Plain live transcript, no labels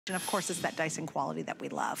And of course, it's that Dyson quality that we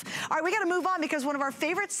love. All right, we gotta move on because one of our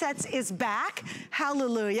favorite sets is back.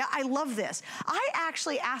 Hallelujah, I love this. I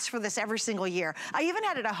actually ask for this every single year. I even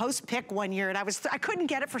had it a host pick one year and I couldn't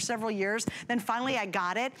get it for several years. Then finally I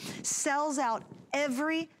got it. Sells out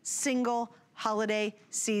every single holiday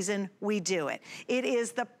season we do it. It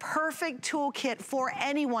is the perfect toolkit for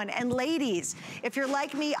anyone. And ladies, if you're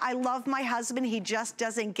like me, I love my husband. He just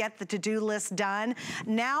doesn't get the to-do list done.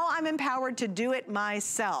 Now I'm empowered to do it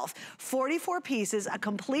myself. 44 pieces, a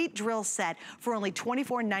complete drill set for only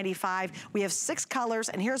 $24.95. We have 6 colors,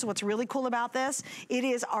 and here's what's really cool about this. It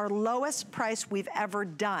is our lowest price we've ever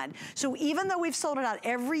done. So even though we've sold it out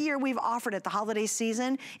every year we've offered it the holiday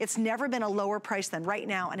season, it's never been a lower price than right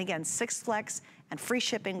now. And again, 6 flex and free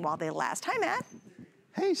shipping while they last. Hi, Matt.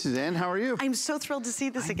 Hey, Suzanne, how are you? I'm so thrilled to see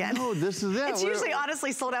this again. Oh, this is it. It's usually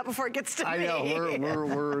honestly sold out before it gets to me. I know,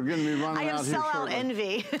 we're going to be running out here. I have sellout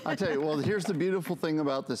envy. I tell you, well, here's the beautiful thing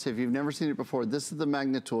about this. If you've never seen it before, this is the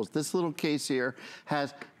Magna tools. This little case here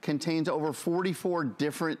contains over 44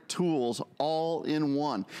 different tools all in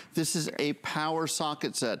one. This is a power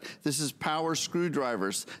socket set. This is power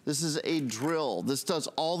screwdrivers. This is a drill. This does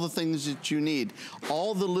all the things that you need.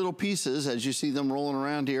 All the little pieces, as you see them rolling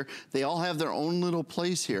around here, they all have their own little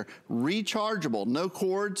place here. Rechargeable, no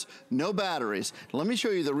cords, no batteries. Let me show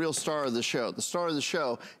you the real star of the show. The star of the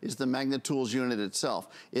show is the Magna Tools unit itself.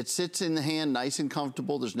 It sits in the hand nice and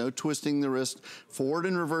comfortable. There's no twisting the wrist. Forward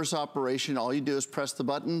and reverse operation. All you do is press the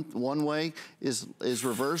button. One way is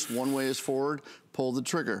reverse, one way is forward, pull the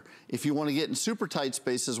trigger. If you want to get in super tight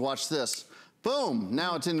spaces, watch this. Boom,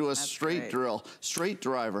 now it's into a straight drill, straight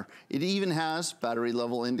driver. It even has battery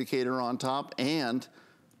level indicator on top and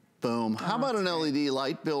boom. How about an LED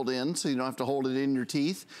light built in so you don't have to hold it in your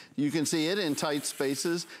teeth? You can see it in tight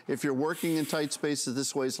spaces. If you're working in tight spaces,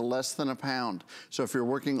 this weighs less than a pound. So if you're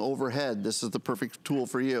working overhead, this is the perfect tool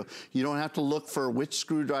for you. You don't have to look for which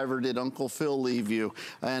screwdriver did Uncle Phil leave you.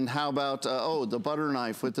 And how about, oh, the butter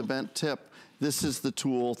knife with the bent tip. This is the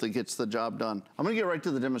tool that gets the job done. I'm gonna get right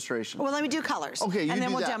to the demonstration. Well, let me do colors. Okay, you and then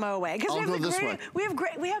do we'll that. demo away. I'll go this way.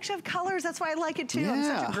 We actually have colors. That's why I like it too. Yeah. I'm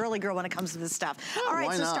such a girly girl when it comes to this stuff. All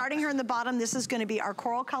right, so starting here in the bottom, this is gonna be our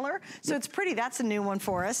coral color. So it's pretty. That's a new one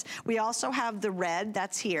for us. We also have the red.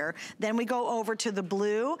 That's here. Then we go over to the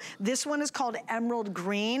blue. This one is called emerald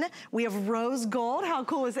green. We have rose gold. How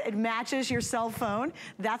cool is it? It matches your cell phone.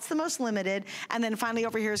 That's the most limited. And then finally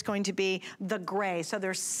over here is going to be the gray. So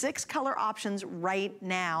there's 6 color options right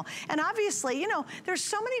now. And obviously, you know, there's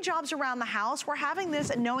so many jobs around the house. We're having this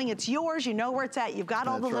and knowing it's yours, you know where it's at, you've got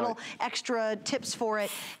all the little extra tips for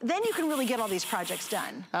it. Then you can really get all these projects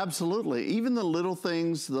done. Absolutely. Even the little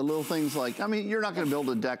things like, I mean, you're not gonna build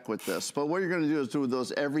a deck with this, but what you're gonna do is do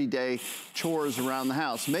those everyday chores around the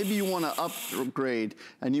house. Maybe you wanna upgrade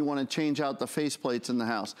and you wanna change out the faceplates in the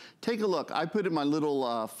house. Take a look. I put in my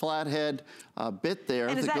little flathead bit there.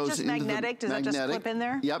 And is that goes just magnetic? Does that just clip in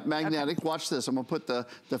there? Yep, magnetic. Okay. Watch this. I'm gonna put the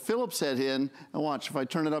Phillips head in, and watch, if I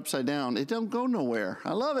turn it upside down, it don't go nowhere.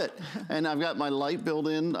 I love it. And I've got my light built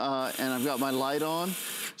in, and I've got my light on.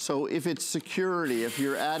 So if it's security, if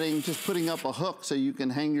you're just putting up a hook so you can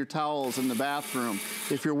hang your towels in the bathroom,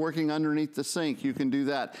 if you're working underneath the sink, you can do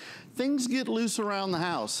that. Things get loose around the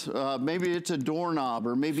house. Maybe it's a doorknob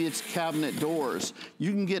or maybe it's cabinet doors.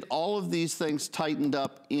 You can get all of these things tightened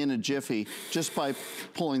up in a jiffy just by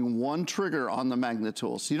pulling one trigger on the Magna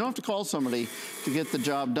tool. So you don't have to call somebody to get the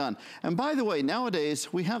job done. And by the way,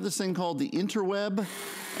 nowadays we have this thing called the interweb,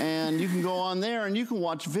 and you can go on there and you can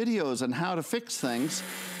watch videos on how to fix things.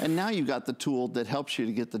 And now you've got the tool that helps you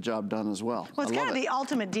to get the job done as well. Well, it's kind of the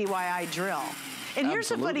ultimate DIY drill. And here's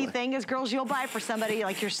the funny thing is, girls, you'll buy for somebody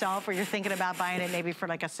like yourself, or you're thinking about buying it maybe for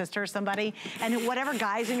like a sister or somebody, and whatever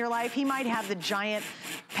guy's in your life, he might have the giant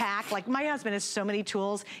pack. Like my husband has so many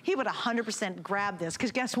tools, he would 100% grab this,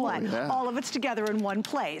 because guess what? All of it's together in one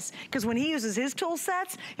place. Because when he uses his tool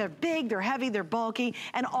sets, they're big, they're heavy, they're bulky,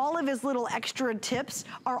 and all of his little extra tips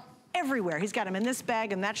are everywhere. He's got them in this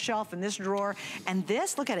bag and that shelf and this drawer. And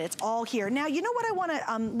this, look at it, it's all here. Now, you know what I want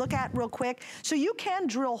to look at real quick? So you can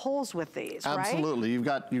drill holes with these, right? Absolutely. You've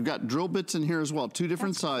got drill bits in here as well, 2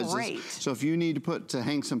 different sizes. Great. So if you need to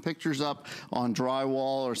hang some pictures up on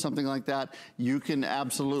drywall or something like that, you can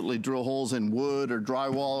absolutely drill holes in wood or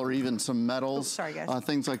drywall or even some metals. Oh, sorry, guys.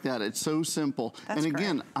 Things like that. It's so simple. That's and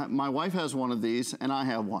again, my wife has one of these and I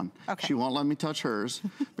have one. Okay. She won't let me touch hers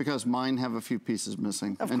because mine have a few pieces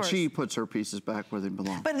missing. Of and course. she She puts her pieces back where they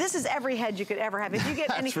belong. But this is every head you could ever have. If you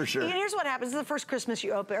get any, for sure. Here's what happens: this is the first Christmas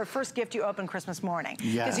you open, or first gift you open Christmas morning.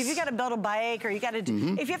 Yes. Because if you got to build a bike, or you got to,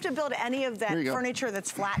 if you have to build any of that furniture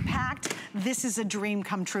that's flat packed, this is a dream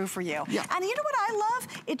come true for you. Yeah. And you know what I love?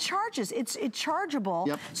 It charges. It's chargeable,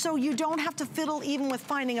 so you don't have to fiddle even with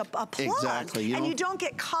finding a plug. Exactly. You don't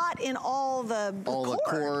get caught in all the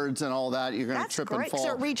cords and all that. You're going to trip and fall.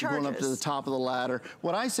 So it recharges. Going up to the top of the ladder.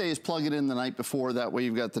 What I say is plug it in the night before. That way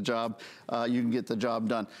you've got the job. You can get the job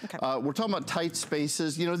done. Okay. We're talking about tight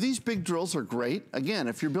spaces. You know, these big drills are great. Again,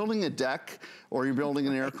 if you're building a deck or you're building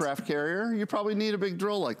an aircraft carrier, you probably need a big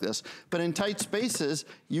drill like this. But in tight spaces,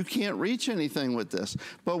 you can't reach anything with this.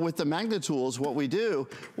 But with the Magna tools, what we do,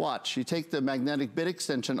 watch, you take the magnetic bit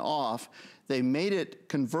extension off. They made it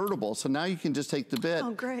convertible, so now you can just take the bit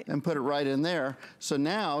and put it right in there. So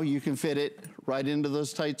now you can fit it right into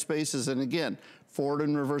those tight spaces. And again, forward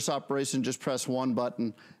and reverse operation, just press one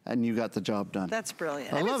button and you got the job done. That's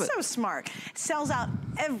brilliant. I love it. It's so smart. Sells out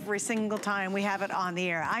every single time we have it on the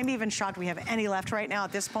air. I'm even shocked we have any left right now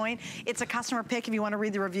at this point. It's a customer pick if you want to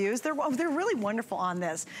read the reviews. They're really wonderful on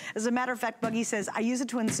this. As a matter of fact, Buggy says, I use it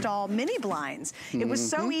to install mini blinds. It was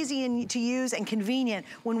so easy to use and convenient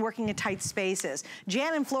when working in tight spaces.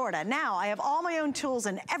 Jan in Florida, now I have all my own tools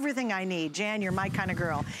and everything I need. Jan, you're my kind of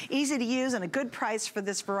girl. Easy to use and a good price for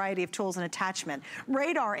this variety of tools and attachment.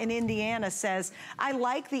 Radar in Indiana says, I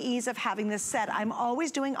like the ease of having this set. I'm always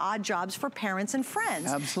doing odd jobs for parents and friends.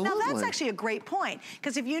 Absolutely. Now that's actually a great point,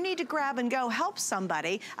 because if you need to grab and go help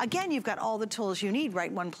somebody, again, you've got all the tools you need right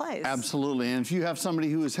in one place. Absolutely, and if you have somebody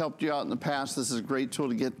who has helped you out in the past, this is a great tool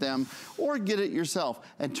to get them, or get it yourself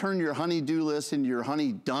and turn your honey-do list into your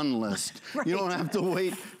honey-done list. You don't have to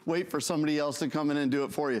wait for somebody else to come in and do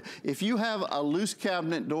it for you. If you have a loose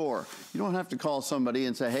cabinet door, you don't have to call somebody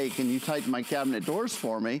and say, hey, can you tighten my cabinet doors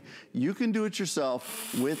for me? You can do it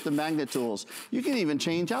yourself with the Magna tools. You can even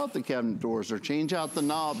change out the cabinet doors, or change out the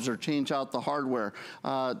knobs, or change out the hardware.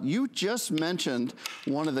 You just mentioned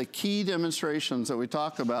one of the key demonstrations that we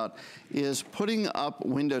talk about is putting up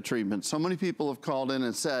window treatment. So many people have called in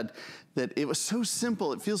and said that it was so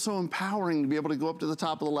simple. It feels so empowering to be able to go up to the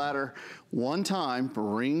top of the ladder one time,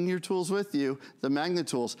 bring your tools with you, the Magna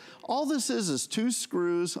tools. All this is 2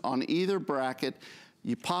 screws on either bracket.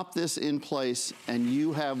 You pop this in place and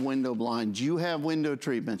you have window blinds, you have window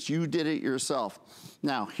treatments, you did it yourself.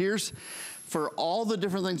 Now here's, for all the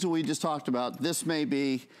different things that we just talked about, this may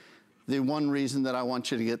be the one reason that I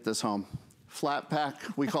want you to get this home. Flat pack,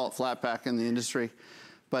 we call it flat pack in the industry,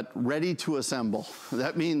 but ready to assemble.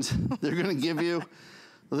 That means they're gonna give you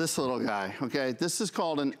this little guy, okay? This is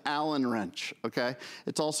called an Allen wrench, okay?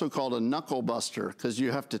 It's also called a knuckle buster, because you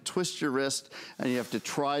have to twist your wrist and you have to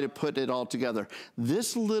try to put it all together.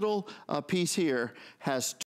 This little piece here has